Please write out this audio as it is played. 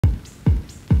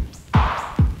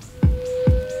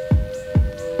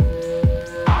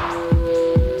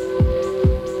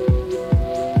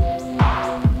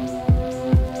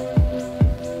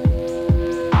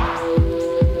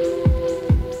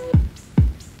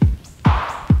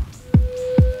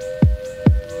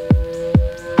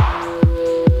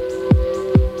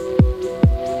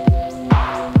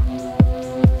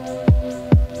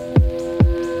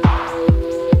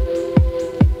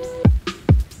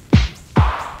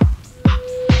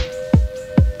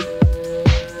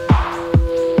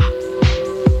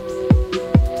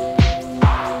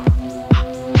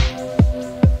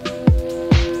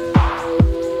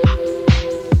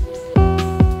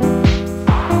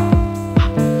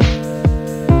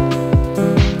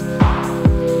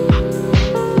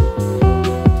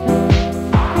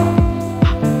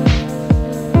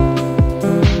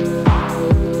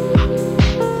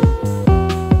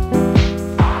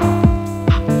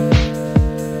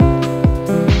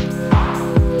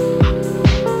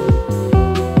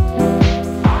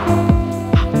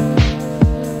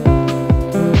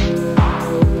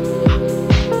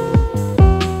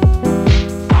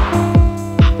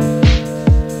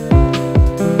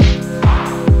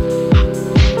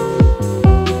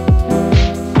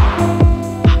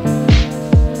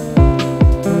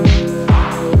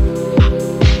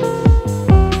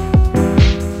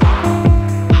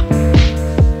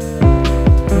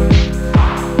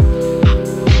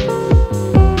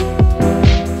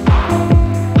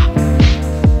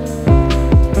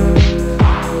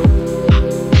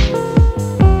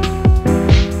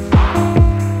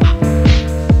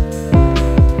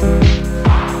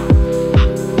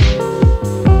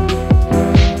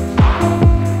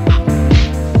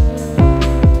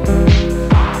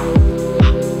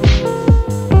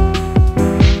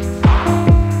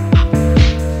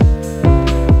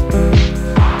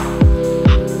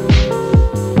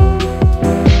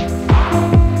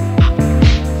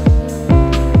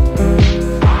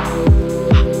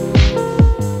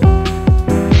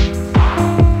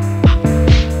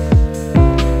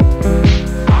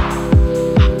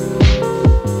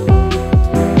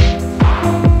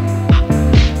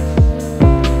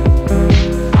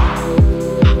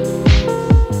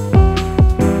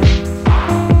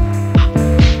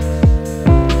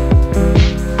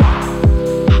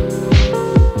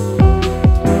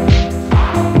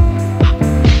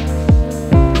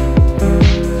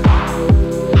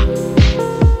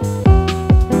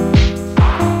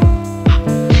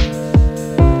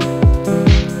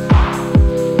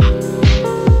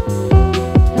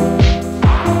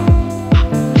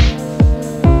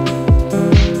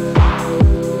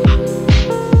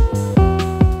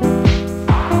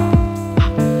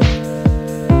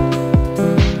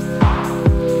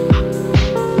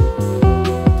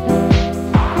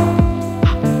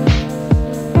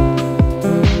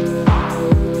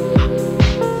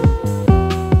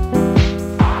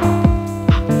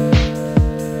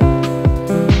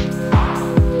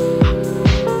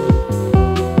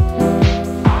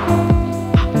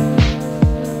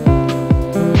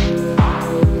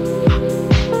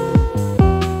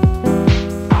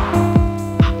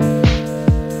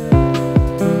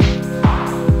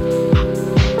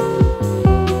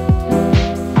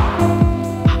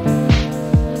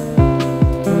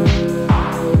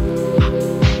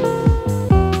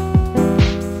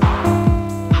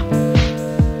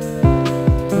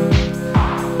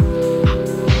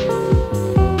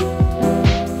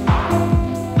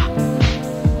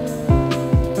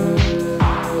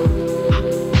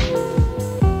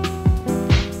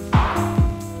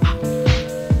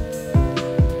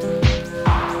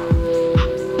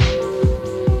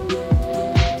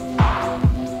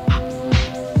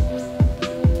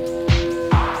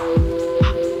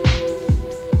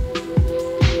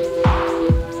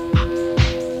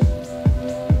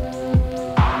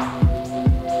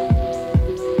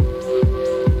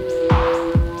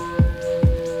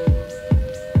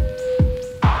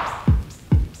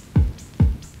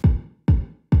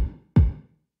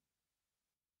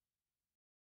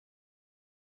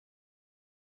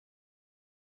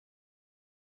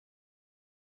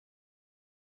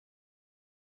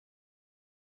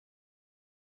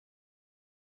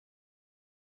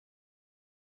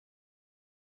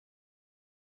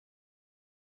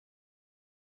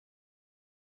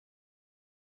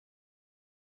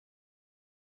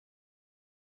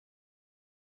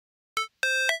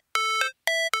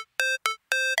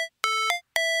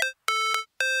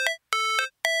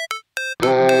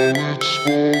it's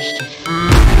supposed to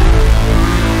feel.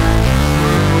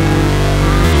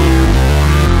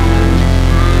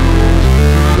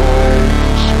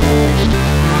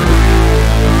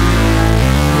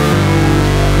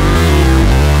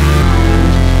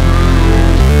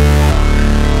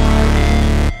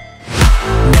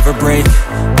 Never break,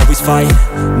 always fight,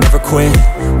 never quit,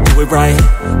 do it right,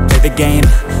 play the game,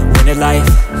 win it life,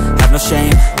 have no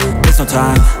shame, there's no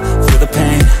time, feel the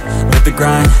pain, live the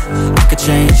grind, I could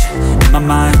change, in my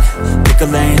mind, pick a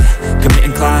lane, commit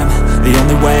and climb, the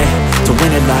only way to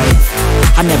win it life.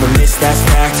 I never miss, that's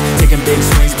fact, taking big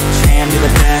swings, put your hand to the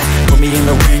bat, put me in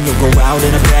the ring, you'll go out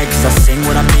in a bag, cause I sing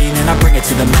what I mean and I bring it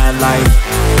to the mad light.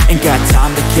 Ain't got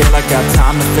time to kill, I got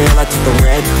time to feel, I took the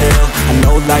red pill, I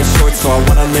know life's short so I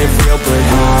wanna live real, but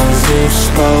how's it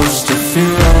supposed to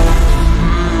feel?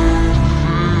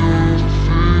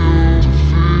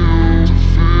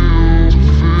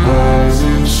 How's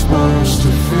it supposed to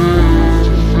feel?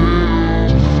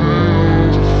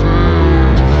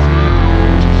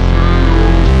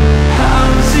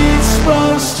 How's it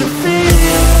supposed to feel?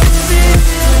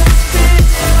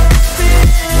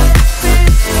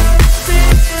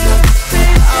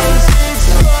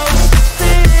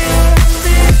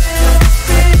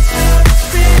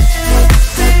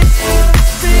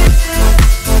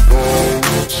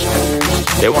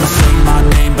 They wanna say my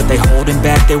name, but they holding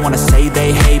back. They wanna say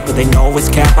they hate, but they know it's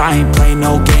cap. I ain't play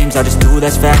no games, I just do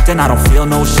that's fact. And I don't feel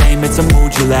no shame, it's a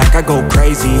mood you lack. I go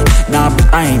crazy, nah,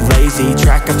 but I ain't lazy.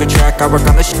 Track after track, I work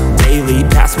on this shit daily.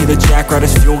 Pass me the jack, right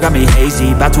as fuel, got me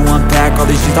hazy. About to unpack all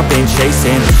these things I've been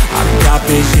chasing. I've got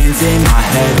visions in my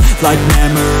head, like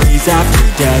memories after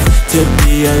death. To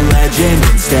be a legend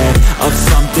instead of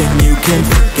something you can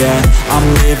forget. I'm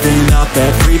living up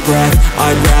every breath,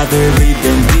 I'd rather lead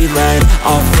than be led.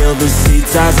 I'll fill the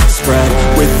seats as I spread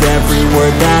with every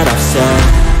word that I've said.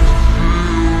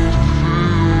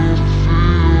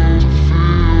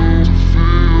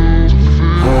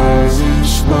 How's it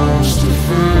supposed to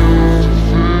feel?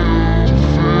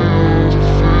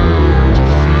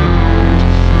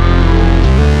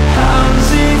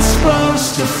 How's it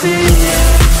supposed to feel?